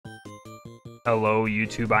Hello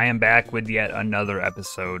YouTube, I am back with yet another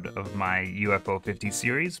episode of my UFO 50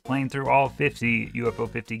 series, playing through all 50 UFO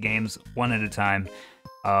 50 games one at a time.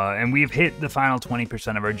 And we've hit the final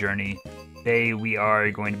 20% of our journey. Today we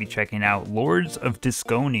are going to be checking out Lords of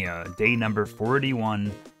Diskonia, day number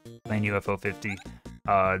 41, playing UFO 50.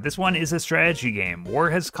 This one is a strategy game.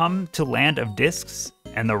 War has come to land of discs,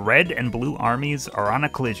 and the red and blue armies are on a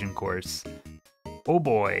collision course. Oh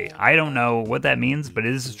boy, I don't know what that means, but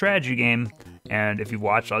it is a strategy game. And if you've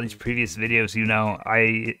watched all these previous videos, you know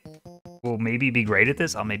I will maybe be great at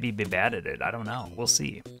this. I'll maybe be bad at it. I don't know. We'll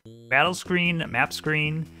see. Battle screen, map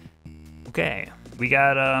screen. Okay, we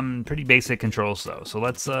got pretty basic controls though. So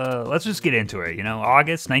let's just get into it. You know,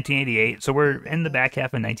 August 1988. So we're in the back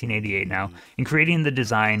half of 1988 now. In creating the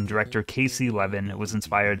design, director Casey Levin was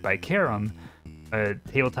inspired by Carrom, a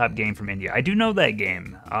tabletop game from India. I do know that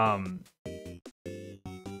game.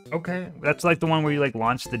 Okay, that's like the one where you like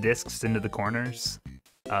launch the discs into the corners.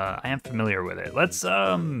 I am familiar with it. Let's, you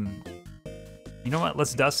know what?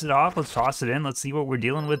 Let's dust it off. Let's toss it in. Let's see what we're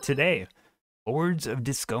dealing with today. Lords of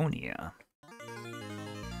Diskonia.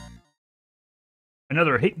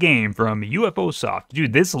 Another hit game from UFO Soft.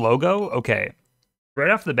 Dude, this logo, okay. Right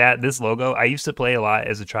off the bat, this logo, I used to play a lot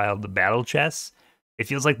as a child, the Battle Chess. It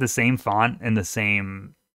feels like the same font and the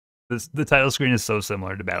same, the title screen is so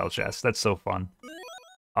similar to Battle Chess. That's so fun.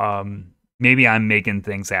 Maybe I'm making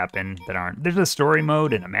things happen that aren't. There's a story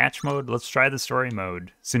mode and a match mode. Let's try the story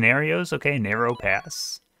mode. Scenarios, okay, narrow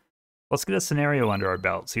pass. Let's get a scenario under our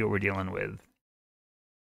belt, see what we're dealing with.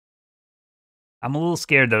 I'm a little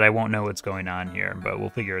scared that I won't know what's going on here, but we'll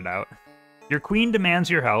figure it out. Your queen demands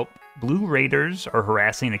your help. Blue raiders are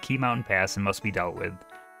harassing a key mountain pass and must be dealt with.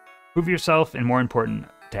 Prove yourself and more important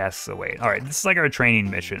tasks await. Alright, this is like our training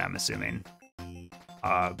mission, I'm assuming.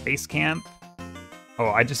 Base camp. Oh,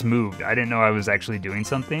 I just moved. I didn't know I was actually doing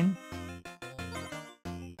something.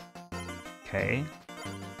 Okay.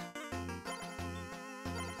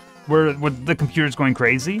 Were the computer's going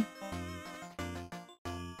crazy?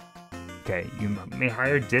 Okay, you may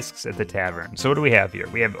hire discs at the tavern. So what do we have here?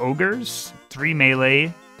 We have ogres, 3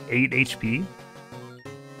 melee, 8 HP.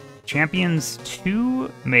 Champions,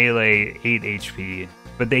 2 melee, 8 HP,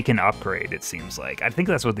 but they can upgrade, it seems like. I think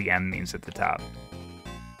that's what the M means at the top.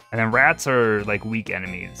 And then rats are like weak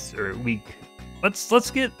enemies, or weak.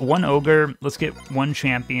 Let's get 1 ogre. Let's get 1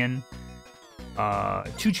 champion.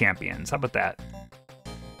 2 champions. How about that?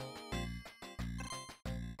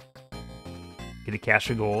 Get a cache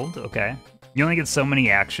of gold. Okay. You only get so many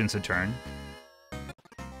actions a turn.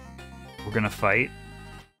 We're gonna fight.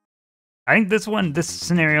 I think this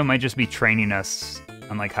scenario might just be training us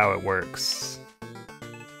on like how it works.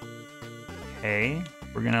 Okay.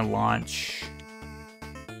 We're gonna launch.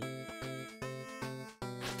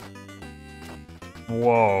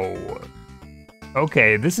 Whoa.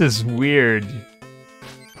 Okay, this is weird.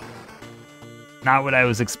 Not what I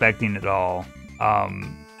was expecting at all.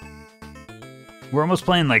 We're almost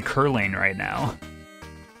playing like curling right now.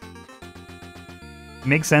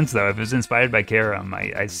 Makes sense though. If it was inspired by carrom,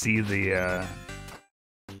 I see the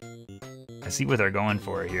I see what they're going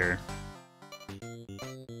for here.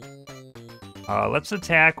 Let's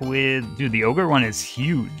attack with, dude, the ogre one is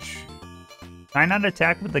huge. Can I not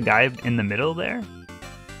attack with the guy in the middle there?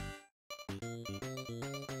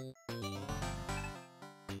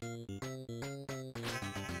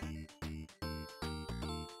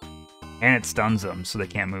 And it stuns them, so they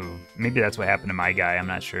can't move. Maybe that's what happened to my guy, I'm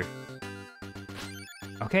not sure.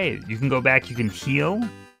 Okay, you can go back, you can heal.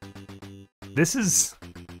 This is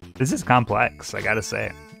complex, I gotta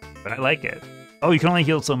say. But I like it. Oh, you can only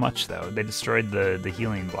heal so much, though. They destroyed the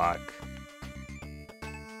healing block.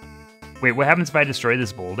 Wait, what happens if I destroy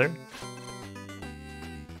this boulder?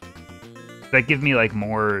 Does that give me, like,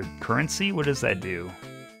 more currency? What does that do?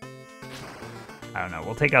 I don't know.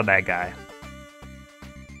 We'll take out that guy.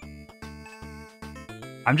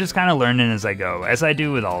 I'm just kind of learning as I go, as I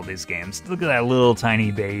do with all these games. Look at that little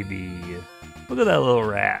tiny baby. Look at that little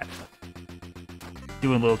rat.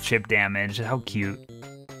 Doing a little chip damage. How cute.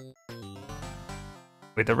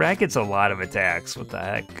 Wait, the rat gets a lot of attacks. What the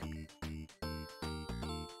heck?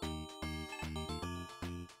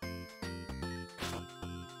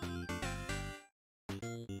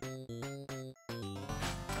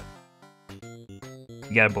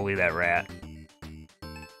 You gotta bully that rat.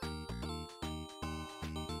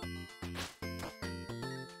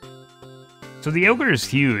 So the ogre is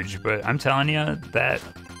huge, but I'm telling you, that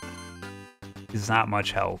is not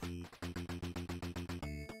much health.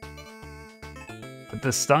 But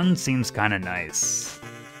the stun seems kind of nice.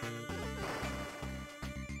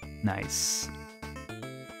 Nice.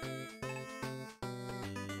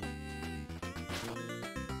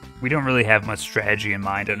 We don't really have much strategy in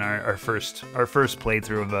mind on our first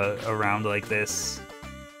playthrough of a round like this.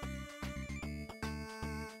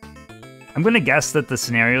 I'm gonna guess that the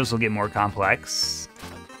scenarios will get more complex.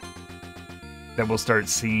 That we'll start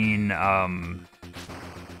seeing kind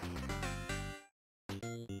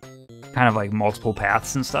of like multiple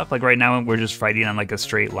paths and stuff. Like right now we're just fighting on like a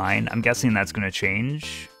straight line. I'm guessing that's gonna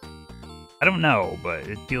change. I don't know, but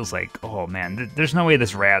it feels like, oh man, there's no way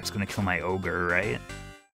this rat's gonna kill my ogre, right?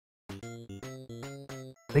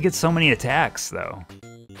 They get so many attacks though.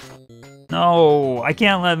 No, I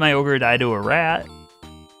can't let my ogre die to a rat.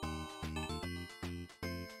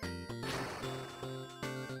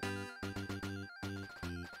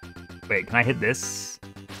 Wait, can I hit this?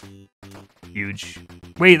 Huge.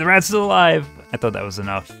 Wait, the rat's still alive. I thought that was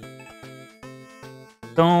enough.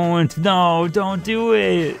 Don't do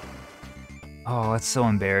it. Oh, that's so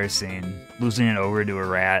embarrassing. Losing an ogre to a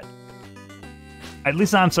rat. At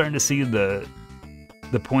least I'm starting to see the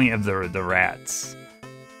point of the rats.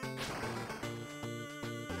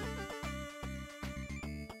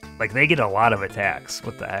 Like, they get a lot of attacks.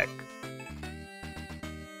 What the heck?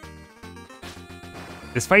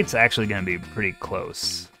 This fight's actually going to be pretty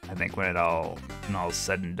close, I think, when all's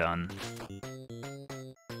said and done.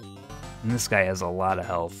 And this guy has a lot of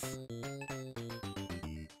health.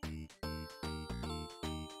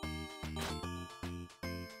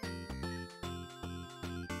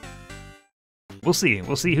 We'll see.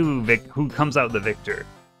 We'll see who comes out the victor.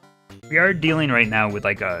 We are dealing right now with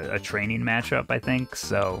like a training matchup, I think,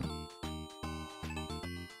 so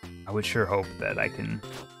I would sure hope that I can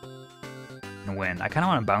win. I kind of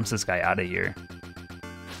want to bounce this guy out of here.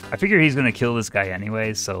 I figure he's going to kill this guy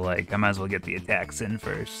anyway, so like I might as well get the attacks in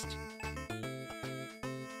first.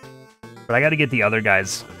 But I got to get the other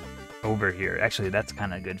guys over here. Actually, that's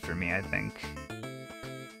kind of good for me, I think.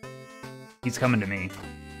 He's coming to me.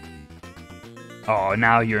 Oh,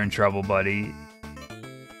 now you're in trouble, buddy.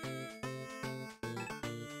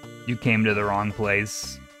 You came to the wrong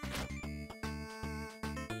place.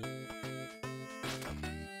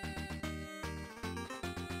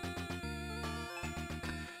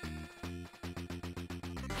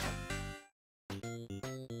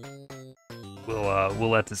 We'll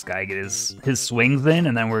let this guy get his swings in,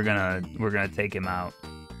 and then we're gonna take him out.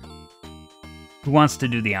 Who wants to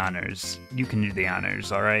do the honors? You can do the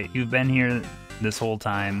honors, all right? You've been here this whole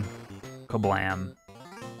time. Kablam.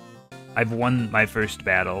 I've won my first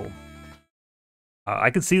battle. I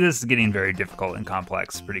could see this getting very difficult and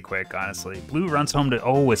complex pretty quick, honestly. Blue runs home to...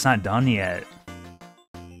 Oh, it's not done yet.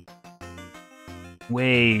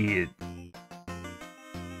 Wait.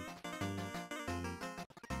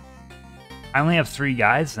 I only have 3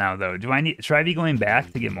 guys now, though. Should I be going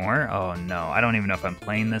back to get more? Oh, no. I don't even know if I'm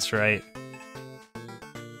playing this right.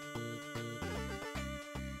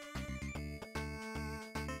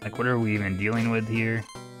 Like, what are we even dealing with here?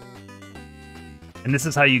 And this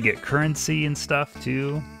is how you get currency and stuff,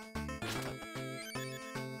 too.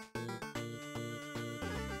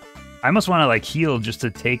 I almost want to, like, heal just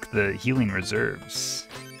to take the healing reserves.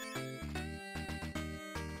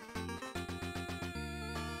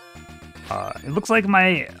 It looks like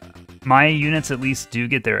my units at least do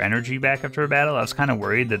get their energy back after a battle. I was kind of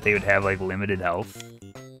worried that they would have, like, limited health.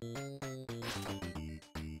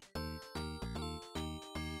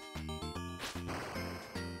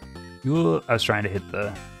 I was trying to hit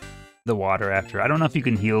the water after. I don't know if you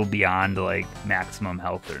can heal beyond, like, maximum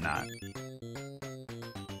health or not.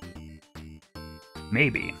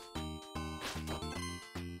 Maybe.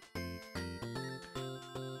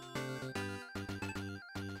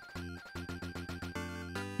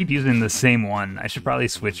 Keep using the same one. I should probably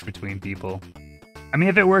switch between people. I mean,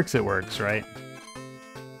 if it works, right?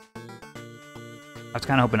 I was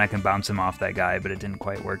kind of hoping I can bounce him off that guy, but it didn't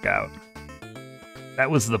quite work out. That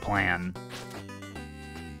was the plan.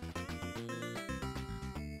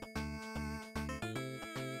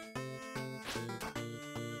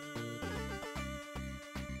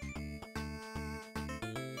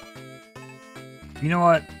 You know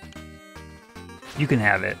what? You can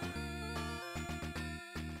have it.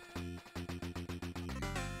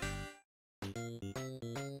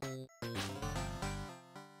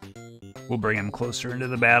 We'll bring him closer into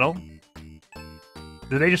the battle.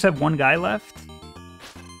 Do they just have one guy left?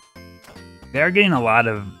 They are getting a lot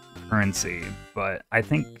of currency, but I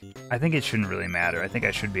think it shouldn't really matter. I think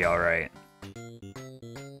I should be all right.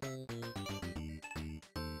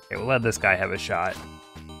 Okay, we'll let this guy have a shot.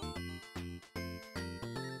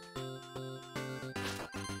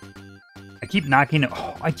 I keep knocking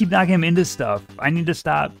him into stuff. I need to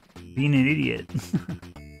stop being an idiot.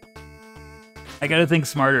 I gotta think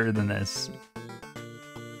smarter than this.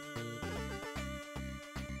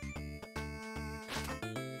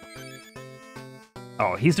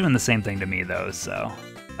 Oh, he's doing the same thing to me, though, so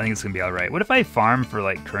I think it's gonna be alright. What if I farm for,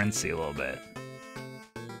 like, currency a little bit?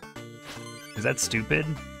 Is that stupid?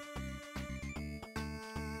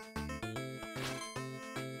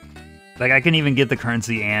 Like, I can even get the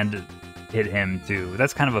currency and hit him, too.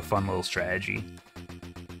 That's kind of a fun little strategy.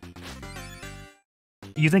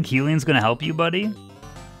 You think healing's gonna help you, buddy?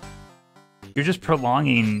 You're just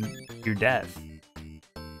prolonging your death.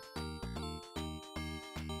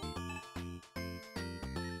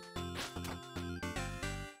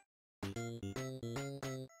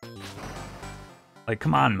 Like,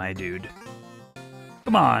 come on, my dude.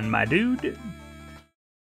 Come on, my dude.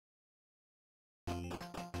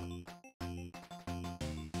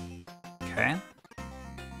 Okay.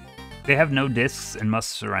 They have no discs and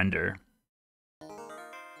must surrender.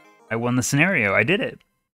 I won the scenario. I did it.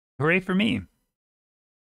 Hooray for me.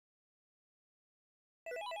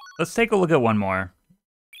 Let's take a look at one more.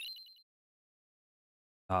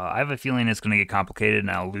 I have a feeling it's going to get complicated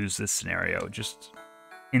and I'll lose this scenario. Just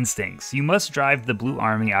instincts. You must drive the blue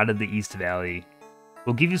army out of the East Valley.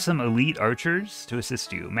 We'll give you some elite archers to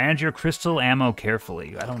assist you. Manage your crystal ammo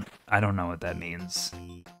carefully. I don't know what that means.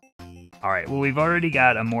 Alright, well, we've already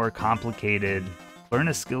got a more complicated... Learn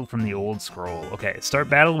a skill from the old scroll. Okay, start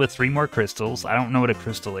battle with 3 more crystals. I don't know what a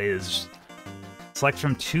crystal is. Select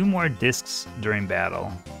from 2 more discs during battle.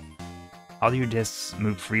 All your discs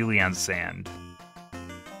move freely on sand.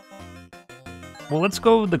 Well, let's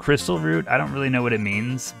go with the crystal route. I don't really know what it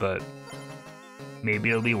means, but maybe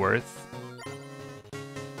it'll be worth.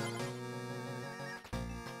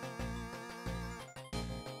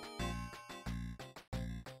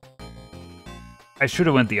 I should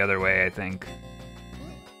have went the other way, I think.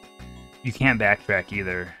 You can't backtrack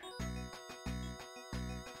either.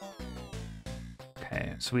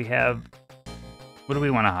 Okay, so we have... What do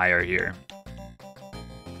we want to hire here?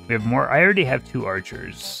 We have more... I already have 2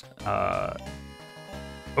 archers.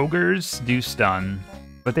 Ogres do stun,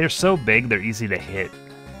 but they're so big they're easy to hit.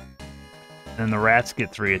 And the rats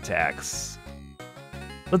get 3 attacks.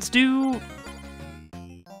 Let's do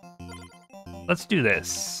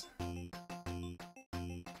this.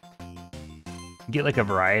 Get like a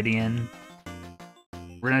variety in.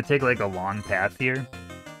 We're gonna take like a long path here.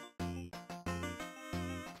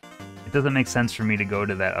 It doesn't make sense for me to go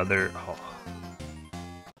to that other... Oh.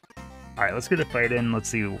 Alright, let's get a fight in. Let's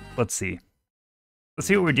see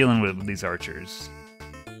what we're dealing with these archers.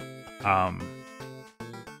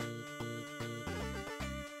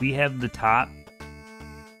 We have the top.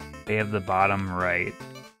 They have the bottom right.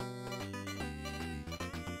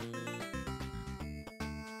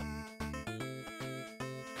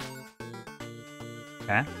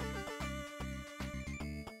 Okay.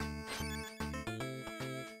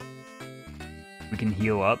 We can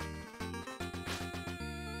heal up.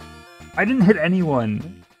 I didn't hit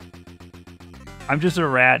anyone. I'm just a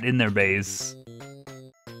rat in their base.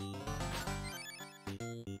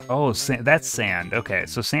 Oh, that's sand. Okay,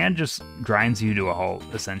 so sand just grinds you to a halt,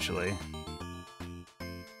 essentially.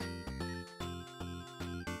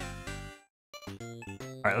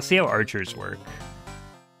 Alright, let's see how archers work.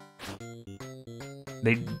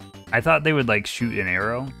 I thought they would, like, shoot an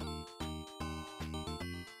arrow.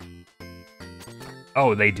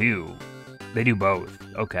 Oh, they do. They do both.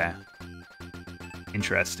 Okay.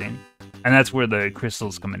 Interesting. And that's where the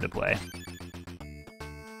crystals come into play.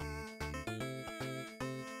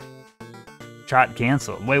 Shot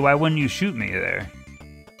canceled. Wait, why wouldn't you shoot me there?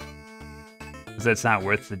 Because that's not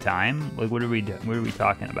worth the time? Like, what are we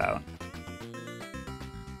talking about?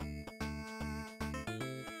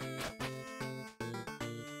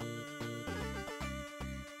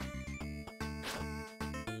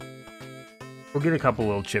 We'll get a couple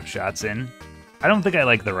little chip shots in. I don't think I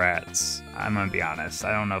like the rats. I'm gonna be honest.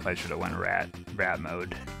 I don't know if I should have went rat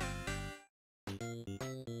mode.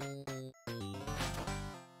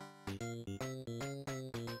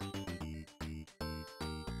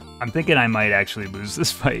 I'm thinking I might actually lose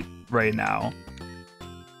this fight right now.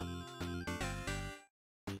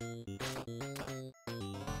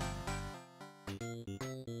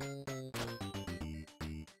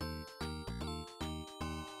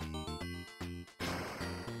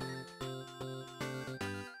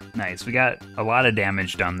 Nice, we got a lot of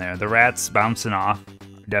damage done there. The rats bouncing off,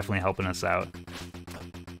 definitely helping us out.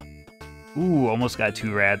 Ooh, almost got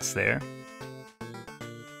 2 rats there.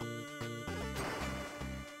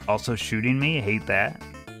 Also shooting me, hate that.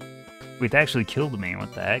 Wait, they actually killed me,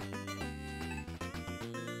 what the heck?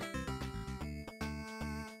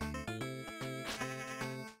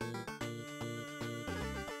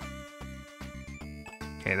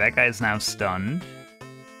 Okay, that guy's now stunned.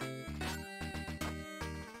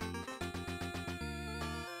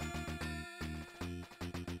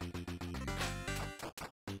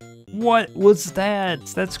 What was that?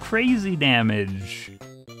 That's crazy damage.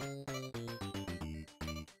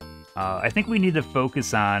 I think we need to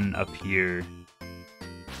focus on up here.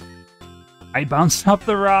 I bounced off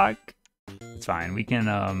the rock. It's fine. We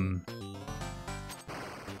can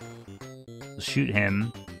shoot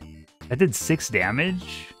him. That did 6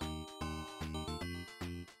 damage.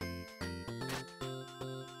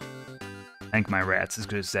 I think my rats is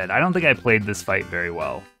good as dead. I don't think I played this fight very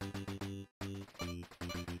well.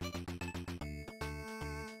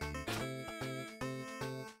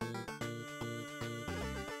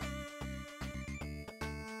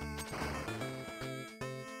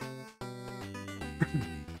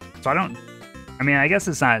 So I mean, I guess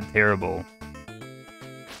it's not terrible.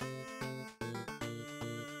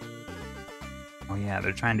 Oh yeah,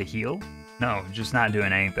 they're trying to heal? No, just not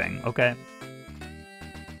doing anything. Okay.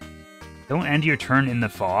 Don't end your turn in the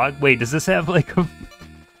fog? Wait, does this have like a...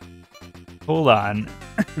 Hold on.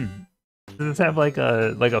 Does this have like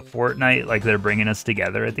a Fortnite, like they're bringing us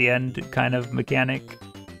together at the end kind of mechanic?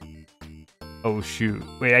 Oh shoot.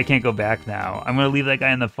 Wait, I can't go back now. I'm gonna leave that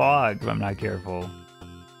guy in the fog if I'm not careful.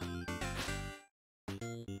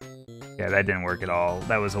 Yeah, that didn't work at all.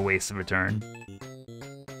 That was a waste of a turn.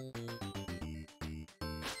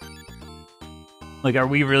 Like, are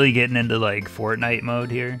we really getting into, like, Fortnite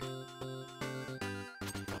mode here?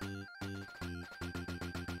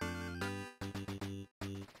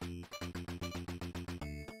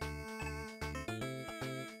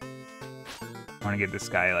 I want to get this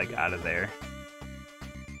guy, like, out of there.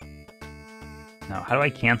 Now, how do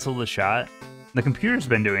I cancel the shot? The computer's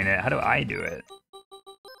been doing it. How do I do it?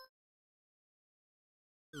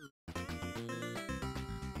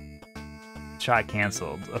 Shot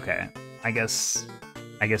canceled. Okay. I guess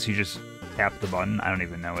you just tap the button. I don't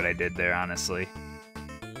even know what I did there, honestly.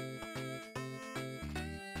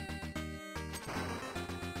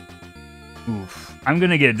 Oof. I'm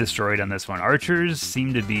gonna get destroyed on this one. Archers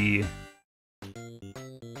seem to be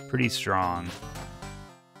pretty strong.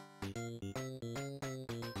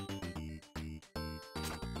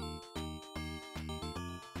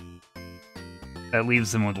 That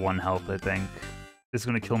leaves them with 1 health, I think. This is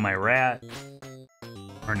gonna kill my rat.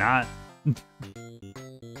 Or not.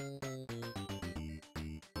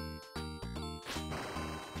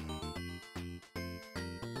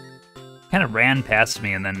 Kind of ran past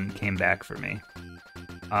me and then came back for me.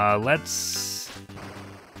 Let's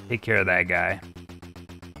take care of that guy.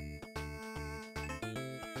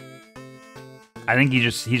 I think he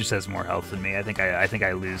just has more health than me. I think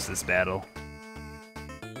I lose this battle.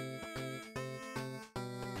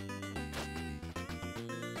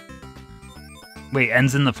 Wait,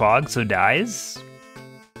 ends in the fog, so dies?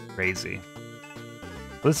 Crazy.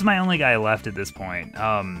 Well, this is my only guy left at this point.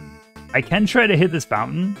 I can try to hit this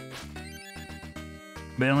fountain,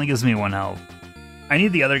 but it only gives me 1 health. I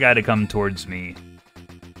need the other guy to come towards me.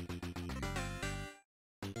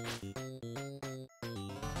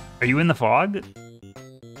 Are you in the fog? It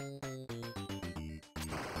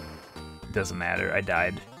doesn't matter, I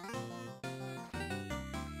died.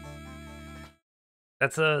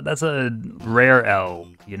 That's a rare L,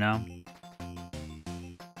 you know?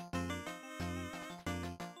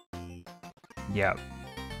 Yeah.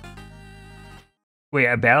 Wait,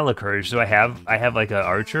 a battle occurs. Do I have like an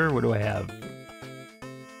archer? What do I have?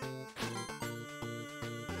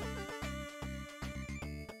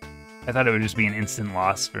 I thought it would just be an instant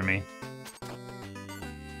loss for me.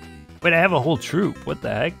 Wait, I have a whole troop. What the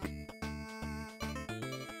heck?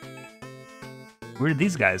 Where did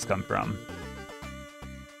these guys come from?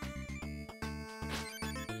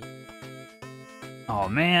 Oh,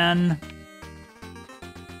 man.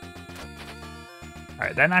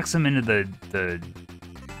 Alright, that knocks him into the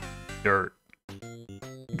dirt.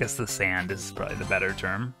 I guess the sand is probably the better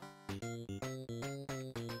term.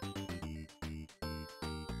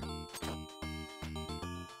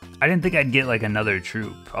 I didn't think I'd get, like, another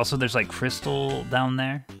troop. Also, there's, like, crystal down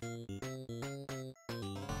there.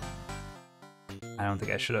 I don't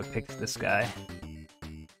think I should have picked this guy.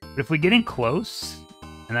 But if we get in close,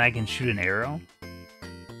 and then I can shoot an arrow,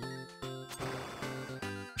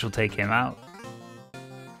 which will take him out,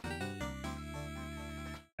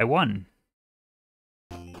 I won.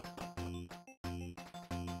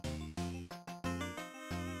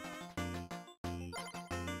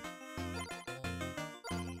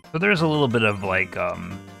 So there's a little bit of, like,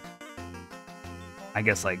 I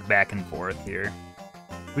guess, like, back and forth here.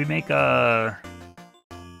 We make a...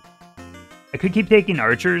 I could keep taking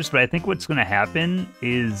archers, but I think what's going to happen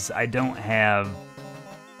is I don't have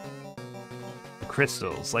the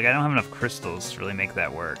crystals. Like, I don't have enough crystals to really make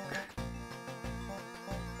that work.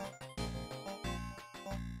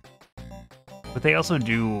 But they also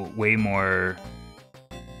do way more...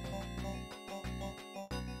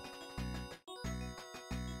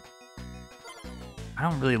 I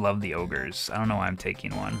don't really love the ogres. I don't know why I'm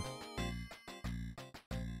taking one.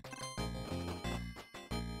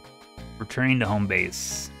 Returning to home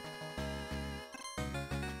base.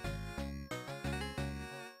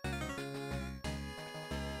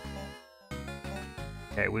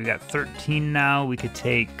 Okay, we've got 13 now. We could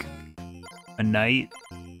take a knight.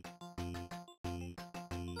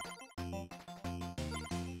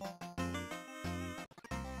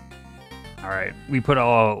 All right, we put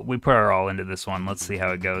our all into this one. Let's see how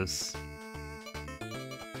it goes.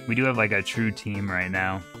 We do have like a true team right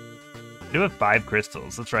now. I do have 5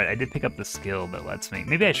 crystals. That's right. I did pick up the skill that lets me.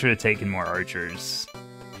 Maybe I should have taken more archers.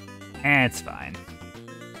 It's fine.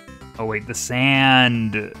 Oh wait, the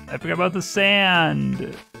sand. I forgot about the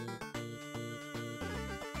sand.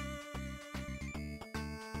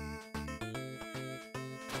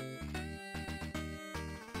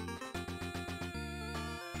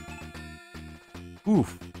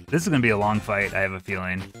 Oof, this is gonna be a long fight, I have a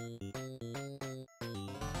feeling.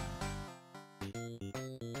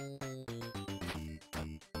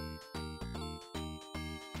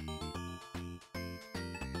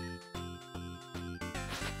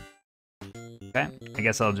 Okay, I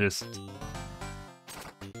guess I'll just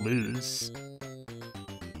lose.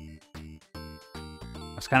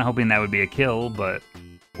 I was kind of hoping that would be a kill, but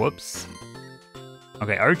whoops.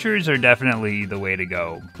 Okay, archers are definitely the way to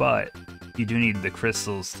go, but you do need the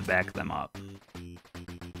crystals to back them up.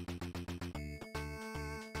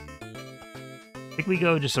 I think we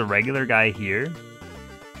go just a regular guy here.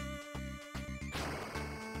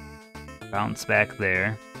 Bounce back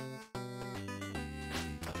there.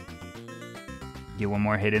 Get one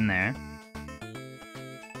more hit in there.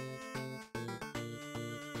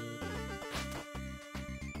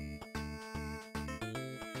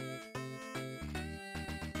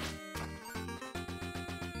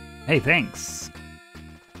 Hey, thanks.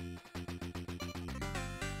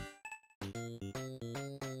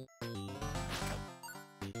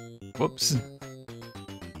 Whoops.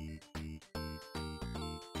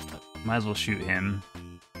 Might as well shoot him.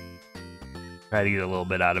 Try to get a little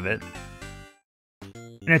bit out of it.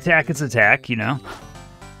 An attack is attack, you know.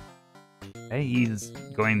 Okay, he's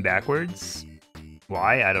going backwards.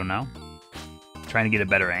 Why? I don't know. Trying to get a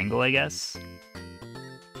better angle, I guess.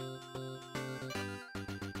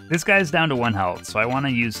 This guy's down to 1 health, so I want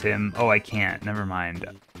to use him. Oh, I can't. Never mind.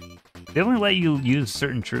 They only let you use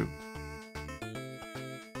certain troops.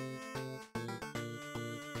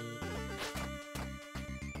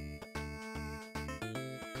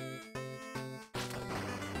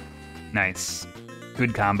 Nice.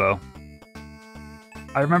 Good combo.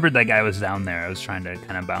 I remembered that guy was down there. I was trying to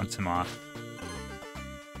kind of bounce him off.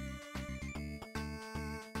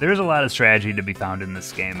 There's a lot of strategy to be found in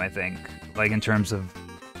this game, I think. Like, in terms of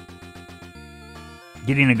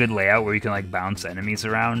getting a good layout where you can, like, bounce enemies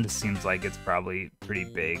around seems like it's probably pretty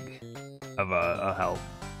big of a help.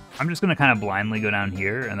 I'm just going to kind of blindly go down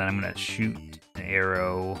here, and then I'm going to shoot an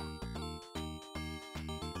arrow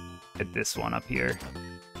at this one up here.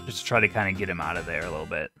 Just to try to kind of get him out of there a little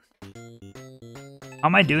bit. How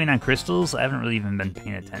am I doing on crystals? I haven't really even been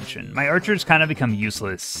paying attention. My archers kind of become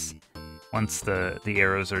useless once the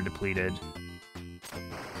arrows are depleted.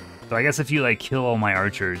 So I guess if you, like, kill all my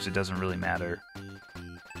archers, it doesn't really matter.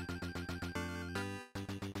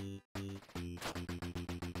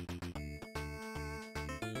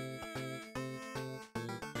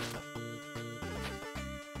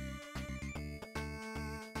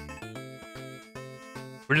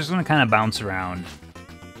 We're just going to kind of bounce around.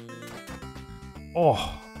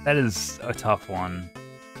 Oh, that is a tough one.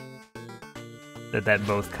 That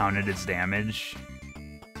both counted as damage.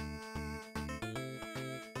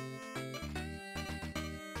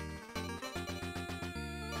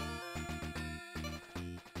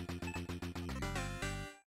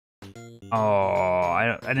 Oh,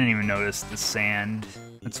 I didn't even notice the sand.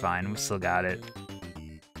 It's fine, we still got it.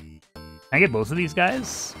 Can I get both of these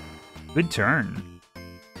guys? Good turn.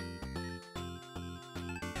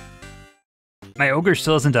 My ogre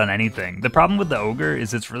still hasn't done anything. The problem with the ogre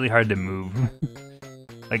is it's really hard to move.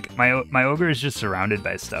 Like, my ogre is just surrounded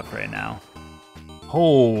by stuff right now.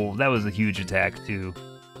 Oh, that was a huge attack, too.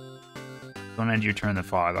 Don't end your turn the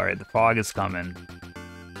fog. Alright, the fog is coming.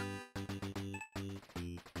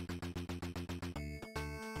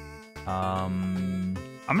 I'm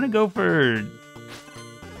gonna go for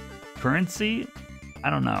currency? I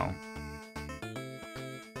don't know.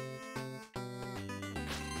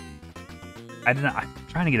 I'm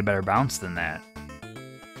trying to get a better bounce than that.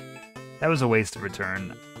 That was a waste of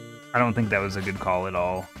return. I don't think that was a good call at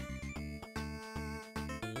all.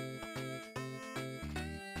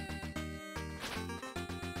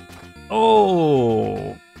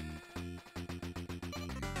 Oh!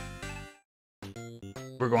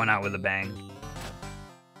 We're going out with a bang.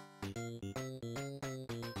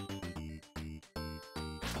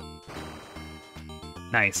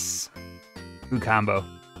 Nice. Good combo.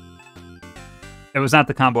 It was not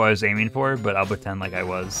the combo I was aiming for, but I'll pretend like I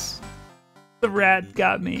was. The rat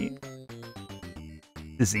got me.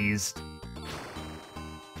 Diseased.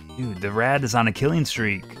 Dude, the rat is on a killing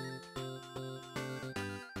streak.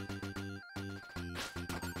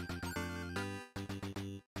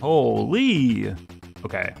 Holy!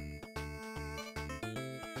 Okay.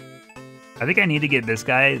 I think I need to get this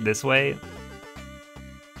guy this way.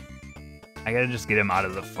 I gotta just get him out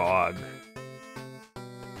of the fog.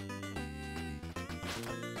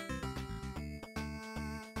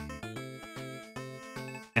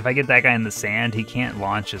 If I get that guy in the sand, he can't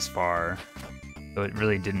launch as far. So it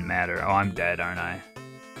really didn't matter. Oh, I'm dead, aren't I?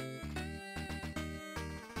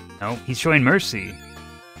 No, he's showing mercy.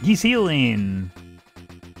 He's healing.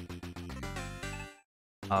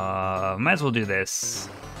 Might as well do this.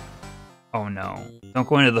 Oh no. Don't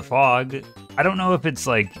go into the fog. I don't know if it's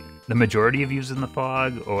like the majority of you's in the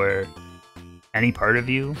fog or any part of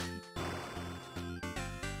you.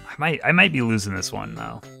 I might be losing this one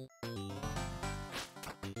though.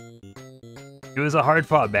 It was a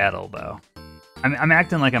hard-fought battle though. I'm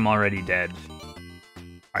acting like I'm already dead.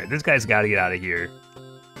 Alright, this guy's gotta get out of here.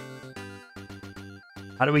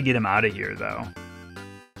 How do we get him out of here though?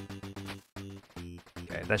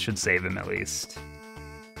 Okay, that should save him at least.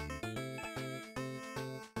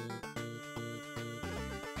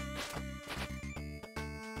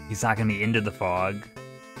 He's not gonna be into the fog.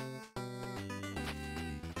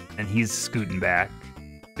 And he's scooting back.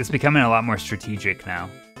 It's becoming a lot more strategic now.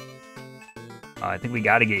 I think we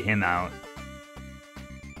gotta get him out.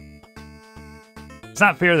 It's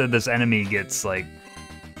not fair that this enemy gets, like,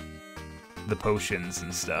 the potions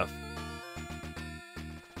and stuff.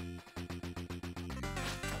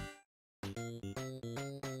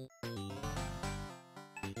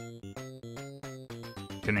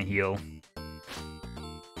 Gonna heal.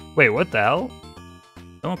 Wait, what the hell?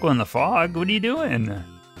 Don't go in the fog. What are you doing?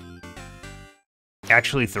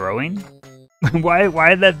 Actually throwing?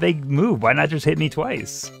 Why that big move? Why not just hit me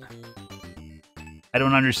twice? I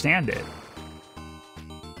don't understand it.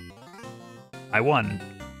 I won.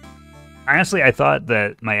 Honestly, I thought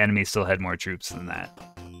that my enemy still had more troops than that.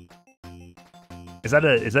 Is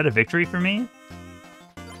that a victory for me?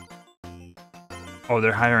 Oh,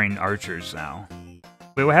 they're hiring archers now.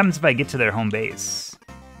 Wait, what happens if I get to their home base?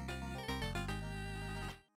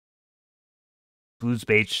 Blue's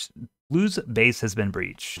base has been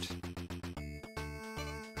breached.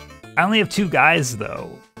 I only have 2 guys,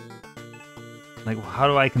 though. Like, how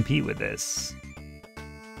do I compete with this?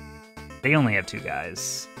 They only have 2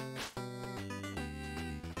 guys.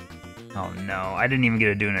 Oh, no. I didn't even get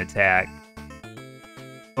to do an attack.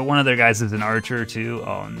 But one of their guys is an archer, too.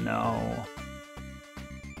 Oh, no.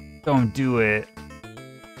 Don't do it.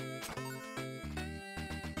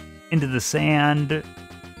 Into the sand.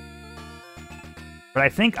 But I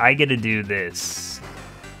think I get to do this.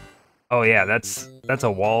 Oh, yeah, that's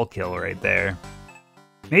a wall kill right there.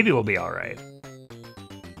 Maybe we'll be alright.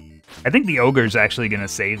 I think the ogre's actually gonna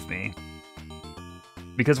save me.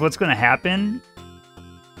 Because what's gonna happen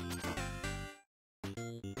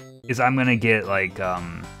is I'm gonna get, like, hold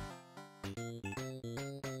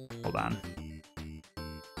on.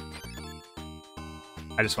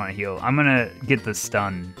 I just want to heal. I'm gonna get the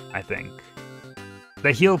stun, I think.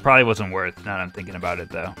 The heal probably wasn't worth, now that I'm thinking about it,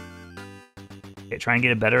 though. Okay, try and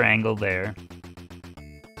get a better angle there.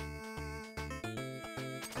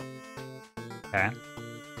 Okay.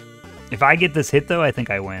 If I get this hit, though, I think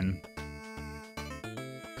I win.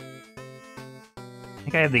 I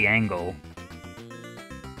think I have the angle.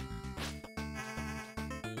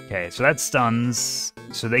 Okay, so that stuns,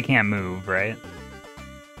 so they can't move, right?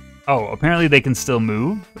 Oh, apparently they can still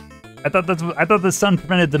move? I thought the stun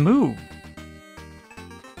prevented the move.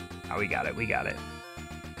 Oh, we got it, we got it.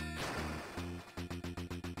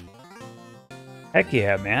 Heck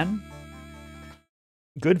yeah, man.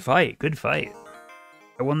 Good fight, good fight.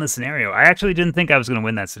 I won the scenario. I actually didn't think I was going to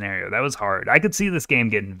win that scenario. That was hard. I could see this game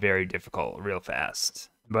getting very difficult real fast.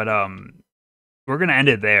 But we're going to end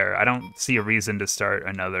it there. I don't see a reason to start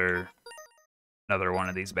another one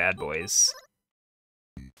of these bad boys.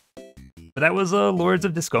 But that was Lords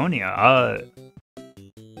of Diskonia.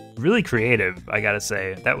 Really creative, I gotta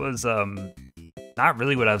say. That was not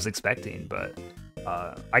really what I was expecting, but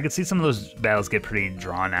I could see some of those battles get pretty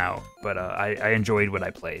drawn out, but I enjoyed what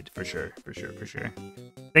I played, for sure.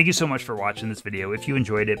 Thank you so much for watching this video. If you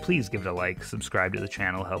enjoyed it, please give it a like, subscribe to the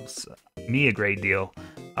channel, helps me a great deal.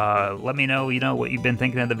 Let me know, what you've been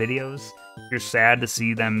thinking of the videos. You're sad to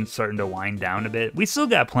see them starting to wind down a bit. We still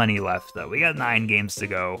got plenty left, though. We got 9 games to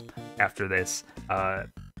go after this.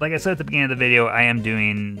 Like I said at the beginning of the video, I am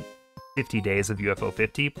doing 50 days of UFO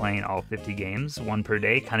 50, playing all 50 games, 1 per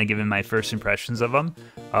day, kind of giving my first impressions of them.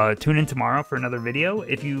 Tune in tomorrow for another video.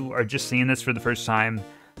 If you are just seeing this for the first time,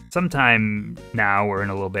 sometime now or in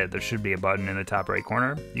a little bit, there should be a button in the top right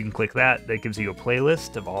corner. You can click that. That gives you a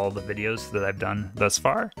playlist of all the videos that I've done thus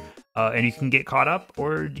far. And you can get caught up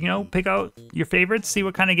or, pick out your favorites, see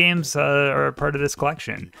what kind of games are a part of this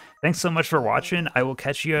collection. Thanks so much for watching. I will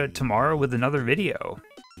catch you tomorrow with another video.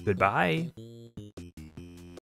 Goodbye.